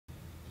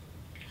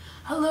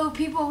Hello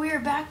people, we are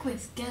back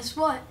with, guess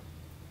what?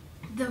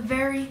 The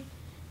very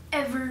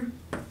ever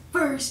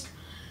first,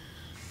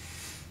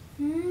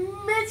 as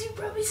you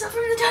probably saw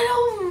from the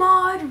title,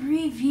 mod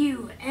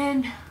review.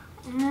 And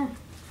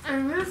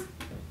this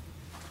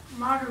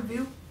mod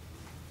review,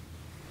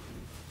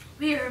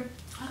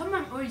 how come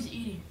I'm always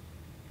eating?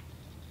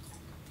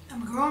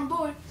 I'm a grown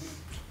boy.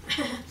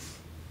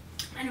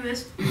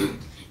 Anyways, in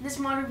this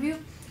mod review,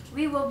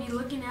 we will be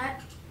looking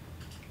at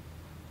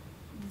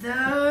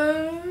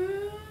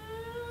the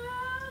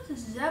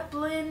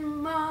Zepplin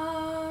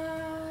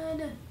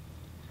mod.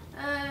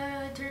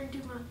 Turned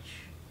too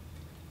much.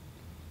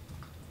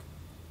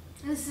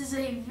 This is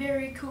a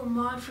very cool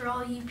mod for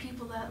all you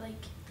people that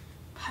like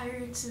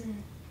pirates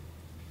and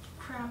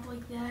crap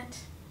like that.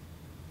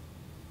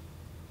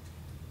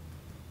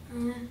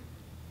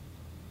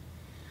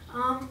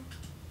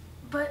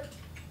 But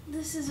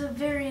this is a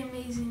very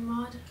amazing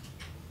mod,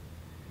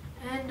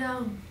 and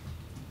I'm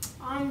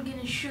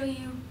gonna show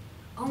you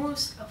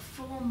almost a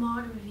full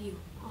mod review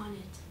on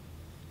it.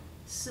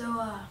 So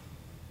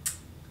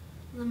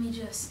let me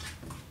just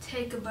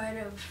take a bite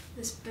of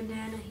this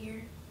banana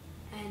here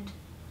and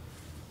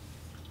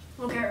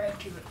we'll get right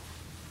to it.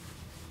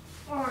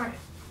 Alright,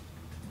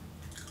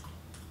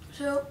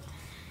 so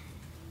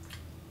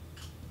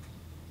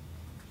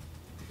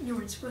you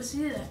weren't supposed to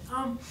do that.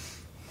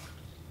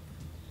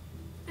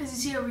 As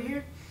you see over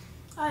here,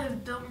 I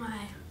have built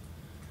my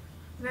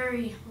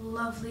very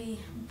lovely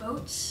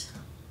boats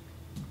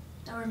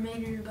that were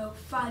made in about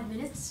 5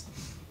 minutes.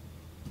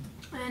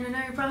 And I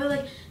know you're probably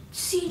like,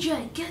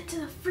 CJ, get to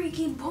the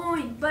freaking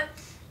point, but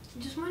I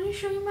just wanted to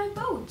show you my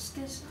boats,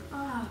 because,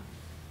 there,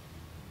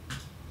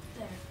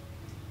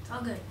 it's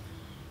all good.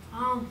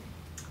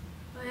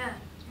 But yeah,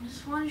 I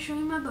just wanted to show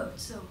you my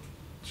boats, so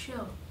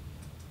chill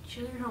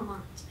your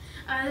hormones.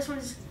 This one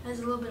has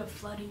a little bit of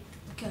flooding,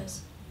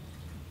 because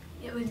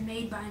it was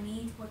made by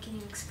me. What can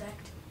you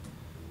expect?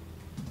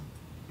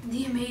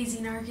 The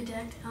amazing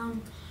architect.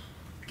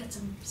 Got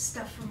some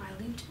stuff for my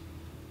loot.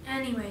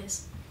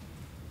 Anyways,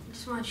 I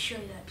just wanted to show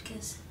you that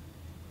because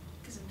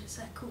I'm just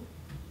that cool.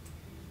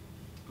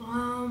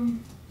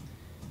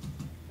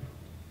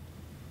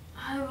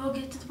 I will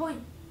get to the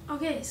point.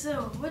 Okay,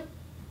 so what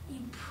you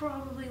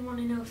probably want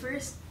to know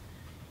first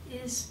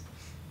is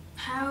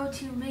how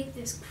to make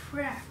this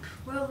crap.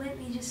 Well, let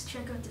me just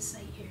check out the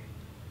site here.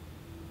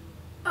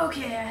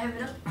 Okay, I have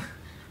it up.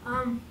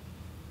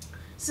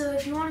 So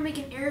if you want to make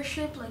an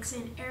airship, like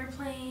say an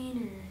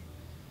airplane,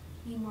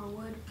 or need more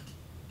wood,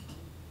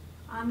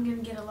 I'm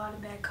gonna get a lot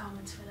of bad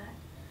comments for that.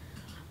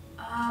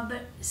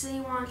 But say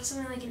you want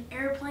something like an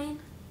airplane,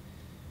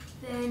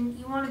 then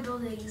you want to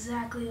build it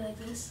exactly like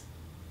this.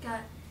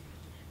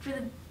 For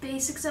the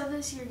basics of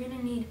this, you're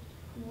gonna need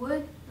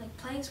wood, like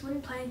planks,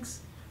 wooden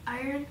planks,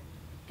 iron,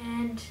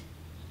 and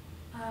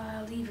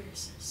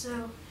levers.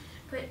 So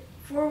put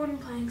 4 wooden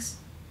planks,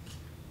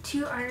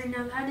 2 iron.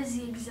 Now that is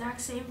the exact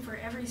same for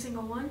every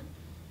single one.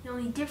 The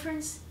only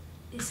difference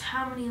is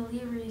how many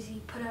levers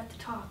you put at the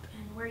top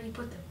and where you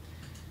put them.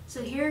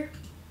 So here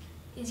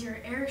is your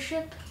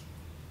airship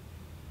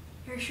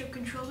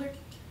controller.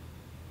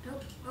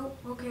 Oh,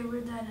 okay,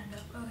 where'd that end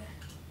up? Okay,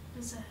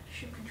 that's a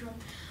ship controller.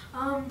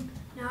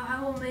 Now I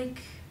will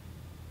make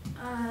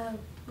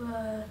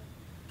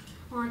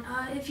one.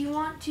 If you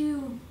want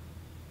to,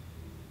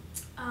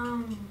 let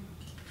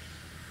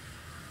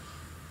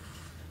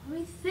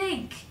me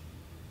think.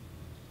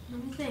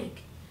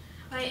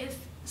 Alright,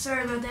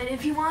 sorry about that.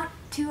 If you want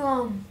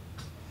to,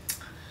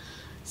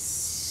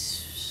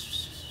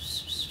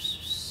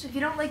 if you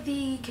don't like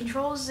the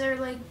controls, they're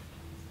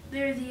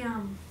the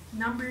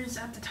numbers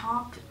at the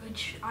top,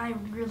 which I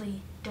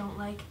really don't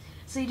like.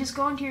 So you just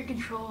go into your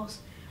controls.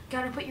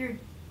 Gotta put your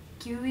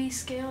GUI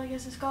scale, I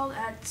guess it's called,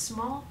 at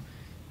small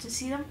to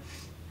see them.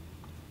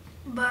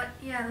 But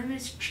yeah, let me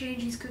just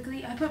change these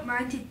quickly. I put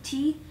mine to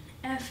T,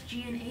 F,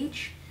 G, and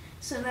H,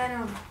 so that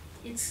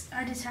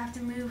I just have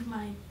to move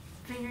my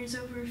fingers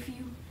over a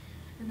few,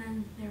 and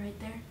then they're right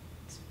there.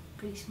 It's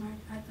pretty smart,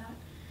 I thought.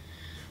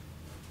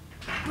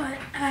 But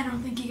I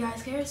don't think you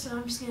guys care, so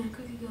I'm just gonna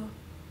quickly go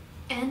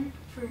N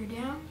for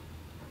down,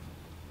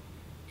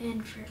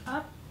 N for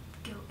up,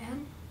 go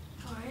M.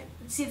 Alright,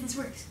 let's see if this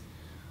works.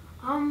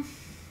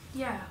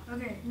 Yeah,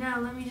 okay, now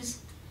let me just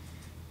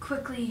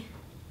quickly,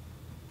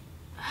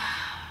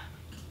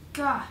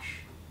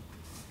 gosh,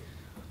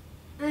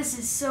 this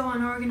is so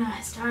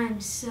unorganized, I'm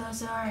so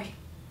sorry.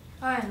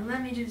 Alright,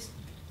 let me just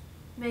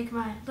make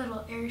my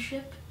little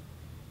airship.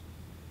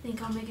 I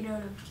think I'll make it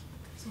out of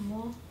some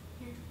wool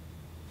here.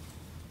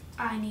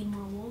 I need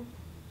more wool.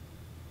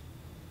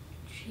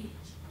 Jeez.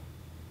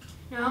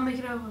 Now I'll make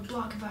it out of a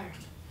block of iron.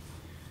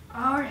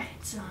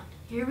 Alright, son,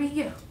 here we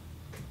go.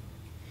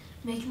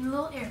 Making the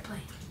little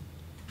airplane.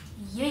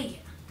 Yeah.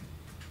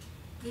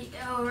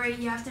 Oh, right,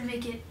 you have to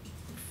make it.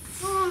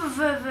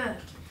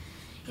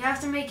 You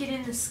have to make it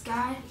in the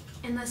sky,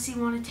 unless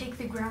you want to take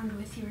the ground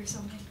with you or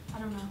something. I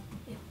don't know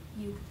if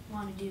you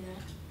want to do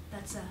that.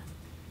 That's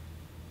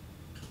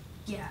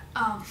yeah.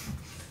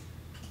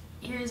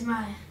 Here's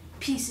my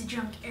piece of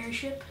junk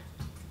airship.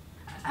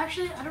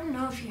 Actually, I don't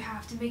know if you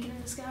have to make it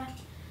in the sky,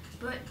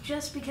 but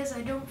just because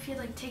I don't feel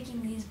like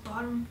taking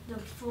the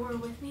floor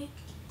with me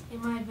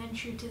in my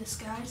adventure to the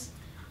skies,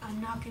 I'm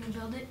not going to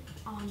build it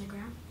on the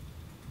ground.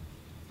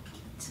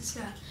 It's the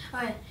sky.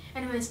 Alright,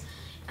 anyways,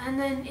 and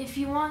then if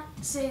you want,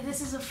 say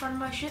this is a front of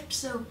my ship,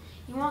 so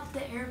you want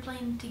the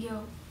airplane to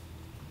go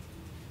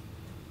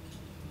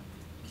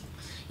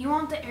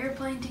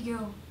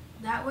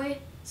that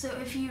way. So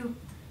if you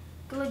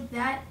go like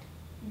that,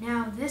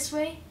 now this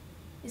way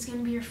is going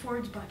to be your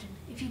forwards button.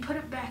 If you put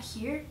it back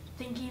here,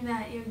 thinking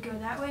that it would go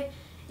that way,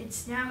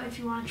 it's now if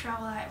you want to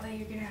travel that way,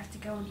 you're going to have to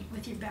go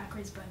with your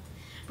backwards button.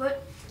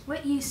 But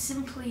what you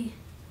simply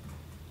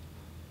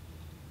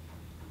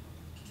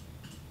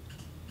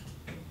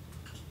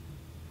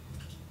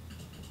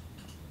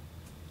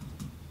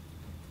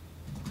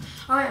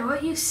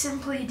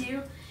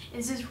do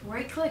is just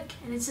right click,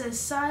 and it says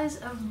size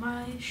of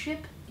my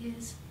ship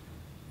is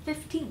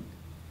 15.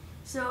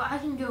 So I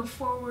can go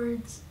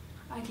forwards,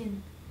 I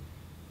can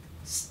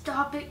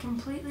stop it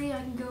completely,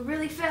 I can go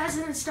really fast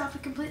and then stop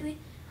it completely.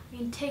 I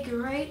can take a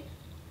right,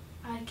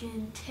 I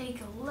can take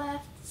a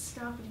left,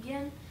 stop it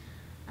again.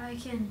 I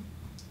can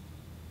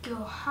go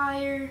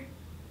higher,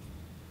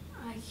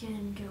 I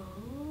can go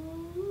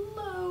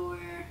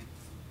lower,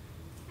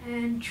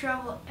 and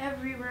travel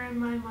everywhere in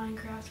my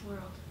Minecraft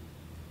world.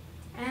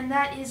 And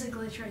that is a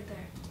glitch right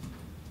there.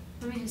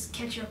 Let me just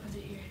catch up with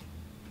it here.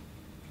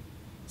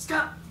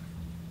 Stop!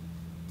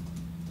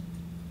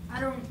 I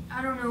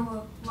don't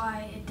know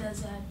why it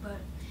does that, but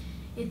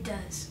it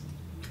does.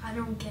 I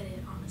don't get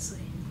it,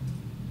 honestly.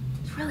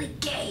 It's really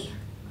gay.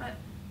 But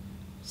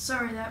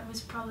sorry, that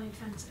was probably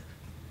offensive.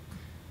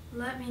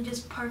 Let me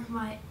just park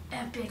my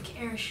epic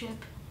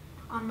airship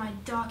on my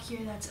dock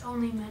here that's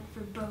only meant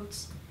for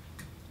boats.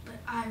 But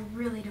I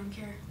really don't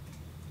care.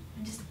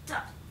 And just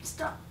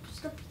stop.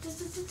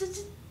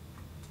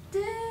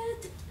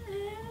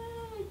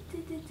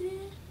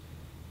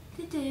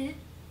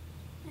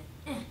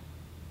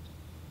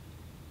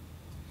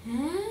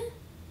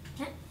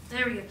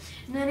 There we go.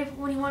 And then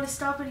when you want to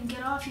stop it and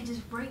get off, you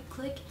just right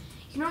click.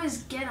 You can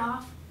always get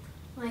off,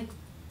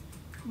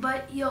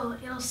 but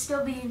it'll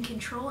still be in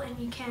control, and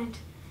you can't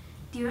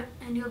do it,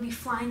 and you'll be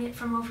flying it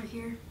from over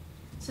here.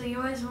 So you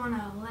always want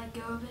to let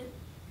go of it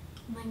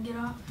and then get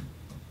off.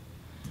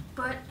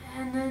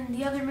 And then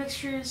the other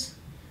mixtures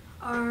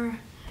are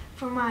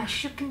for my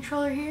ship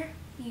controller here.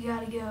 You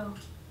gotta go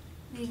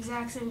the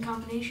exact same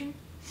combination.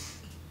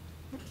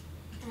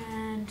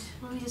 And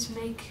let me just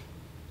make.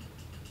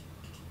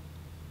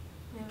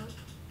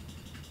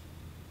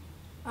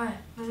 Alright,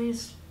 let me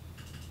just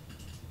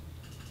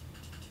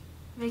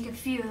make a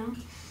few of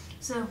them.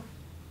 So,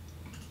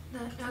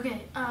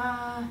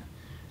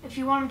 if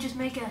you want to just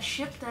make a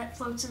ship that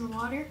floats in the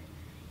water,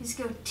 you just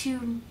go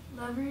 2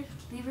 levers.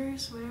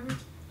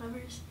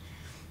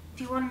 If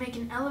you want to make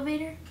an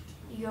elevator,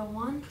 you go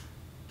 1.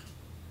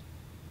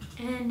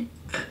 And,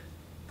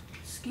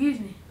 excuse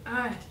me,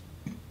 alright.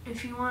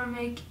 If you want to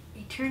make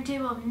a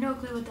turntable, I have no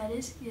clue what that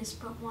is, you just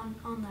put 1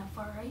 on that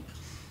far right.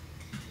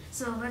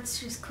 So let's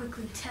just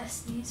quickly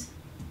test these.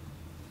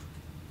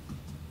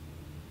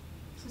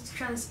 So let's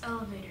try this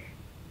elevator.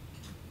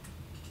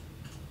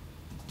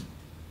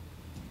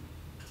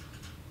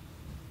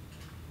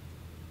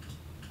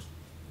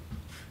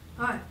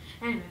 Alright,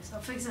 anyways, I'll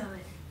fix that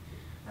later.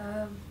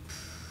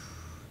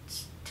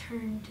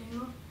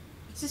 Turntable.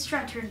 Let's just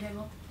try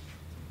turntable.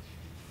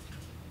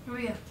 Here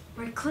we go.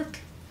 Right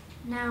click.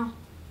 Now,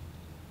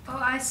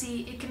 I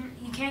see.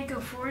 You can't go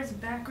forwards,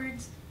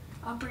 backwards,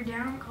 up or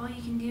down. All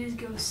you can do is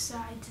go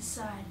side to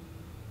side.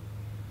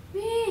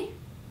 Whee!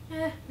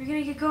 We're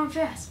gonna get going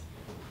fast.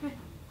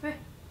 We're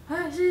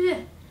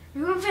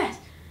going fast.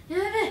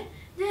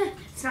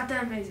 It's not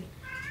that amazing.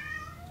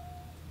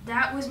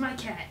 That was my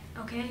cat.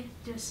 Okay,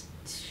 just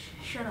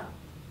shut up.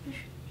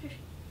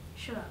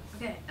 Shut up.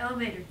 Okay,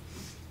 elevator.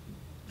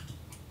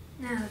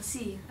 Now let's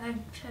see. I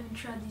haven't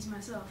tried these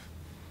myself.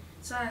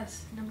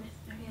 Size number.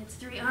 Okay, it's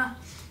 3.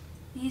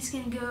 These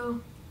can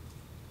go.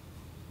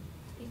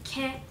 It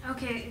can't.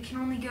 Okay, it can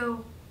only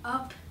go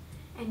up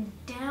and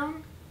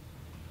down.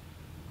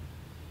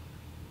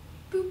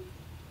 Boop.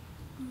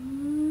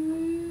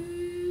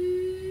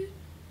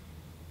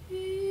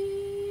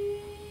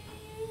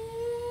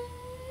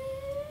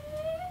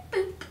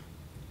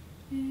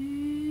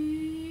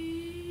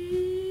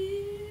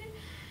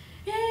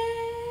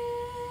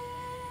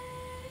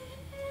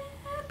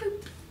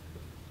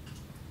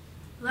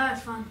 A lot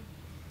of fun.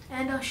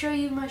 And I'll show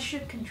you my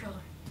ship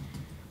controller.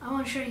 I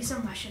want to show you some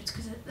of my ships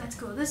because that's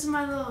cool. This is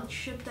my little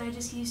ship that I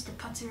just used to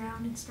putz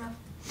around and stuff.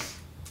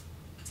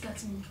 It's got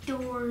some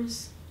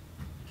doors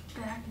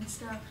back and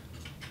stuff.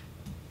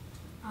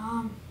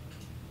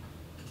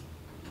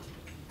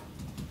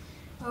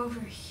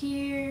 Over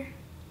here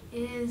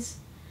is,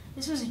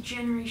 this was a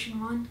Generation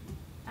 1.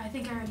 I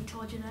think I already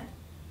told you that.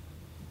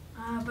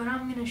 But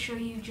I'm going to show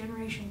you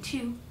Generation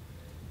 2.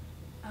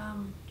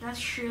 That's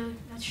sure,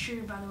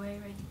 by the way,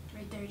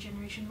 right there,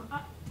 Generation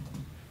 1.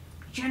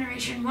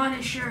 Generation 1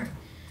 is sure.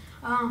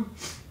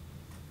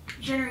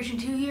 Generation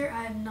 2 here,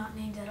 I have not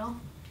named at all.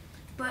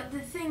 But the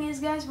thing is,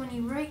 guys, when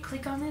you right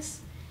click on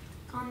this,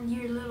 on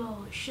your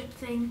little ship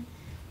thing,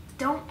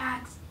 don't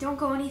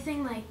go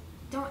anything like,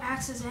 don't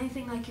access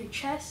anything like your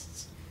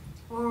chests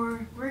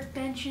or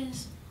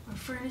workbenches or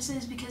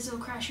furnaces because it'll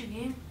crash your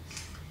game.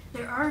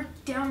 There are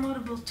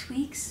downloadable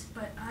tweaks,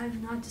 but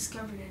I've not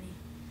discovered any.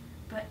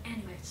 But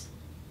anyways,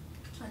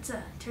 let's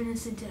turn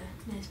this into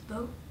a nice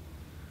boat.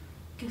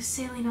 Go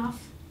sailing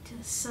off to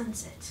the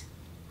sunset.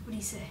 What do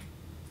you say?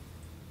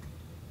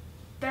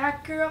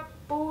 Back her up,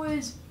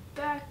 boys.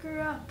 Back her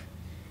up.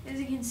 As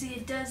you can see,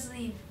 it does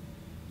leave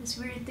this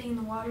weird thing in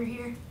the water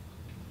here.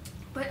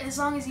 But as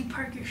long as you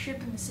park your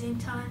ship in the same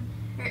time,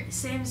 or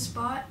same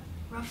spot,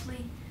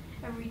 roughly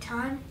every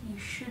time, you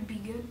should be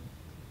good.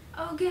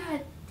 Oh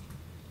god,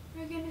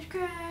 we're gonna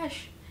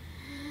crash.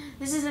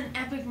 This is an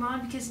epic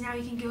mod because now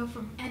you can go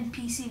from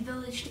NPC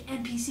village to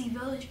NPC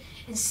village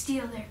and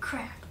steal their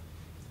crap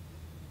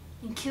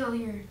and kill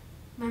your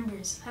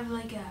members. Have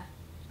like a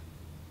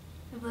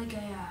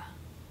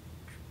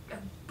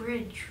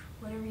bridge,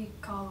 whatever you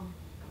call them,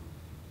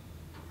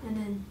 and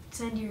then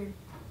send your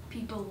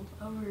people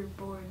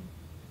overboard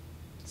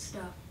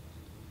stuff.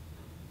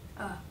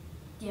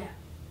 Yeah.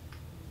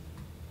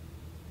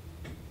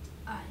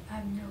 I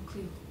have no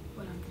clue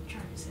what I'm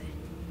trying to say.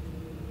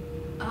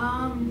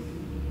 I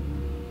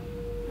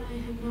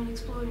have not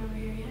explored over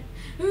here yet.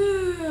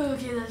 Ooh,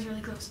 okay, that's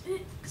really close.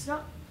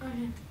 Stop.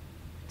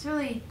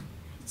 Okay.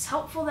 It's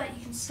helpful that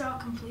you can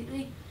stop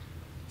completely,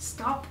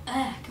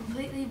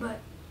 but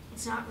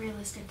it's not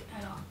realistic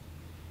at all.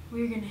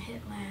 We're gonna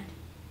hit land.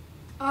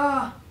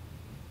 Oh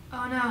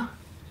no.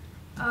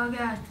 Oh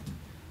god.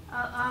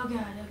 Oh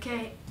god.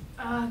 Okay.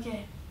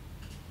 Okay.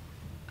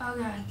 Oh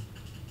god.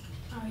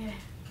 Okay.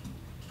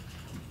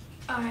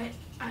 Alright.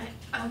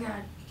 Oh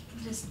god.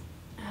 Just.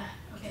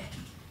 Okay.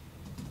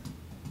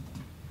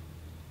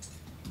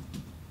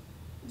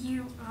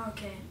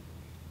 Okay.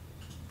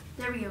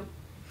 There we go.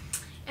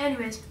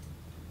 Anyways,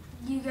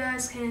 you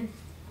guys can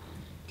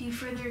do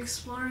further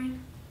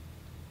exploring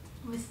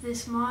with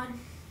this mod.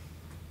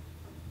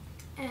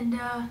 And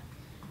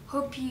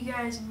hope you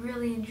guys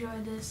really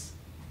enjoyed this.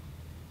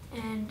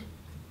 And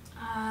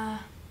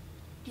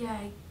yeah,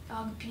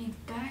 I'll be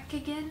back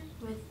again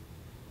with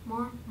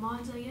more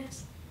mods, I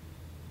guess.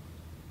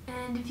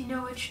 And if you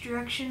know which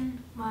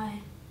direction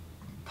my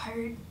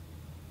pirate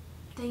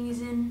thing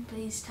is in,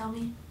 please tell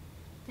me.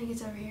 I think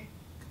it's over here.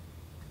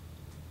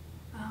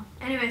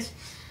 Anyways,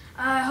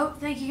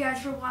 thank you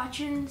guys for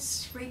watching.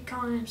 Rate,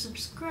 comment, and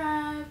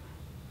subscribe.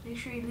 Make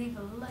sure you leave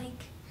a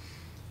like.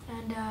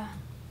 And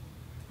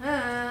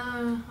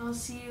I'll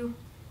see you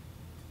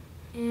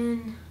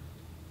in.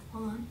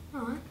 Hold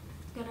on.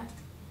 Gotta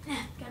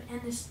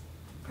end this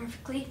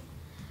perfectly.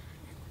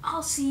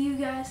 I'll see you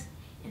guys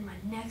in my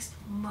next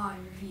mod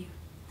review.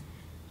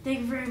 Thank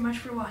you very much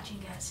for watching,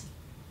 guys.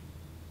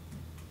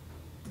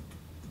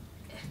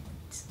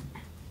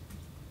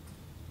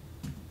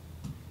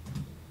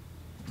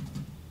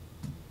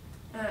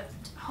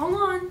 Hold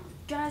on,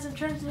 guys, I'm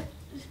trying to...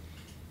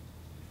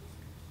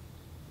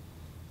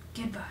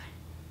 Goodbye.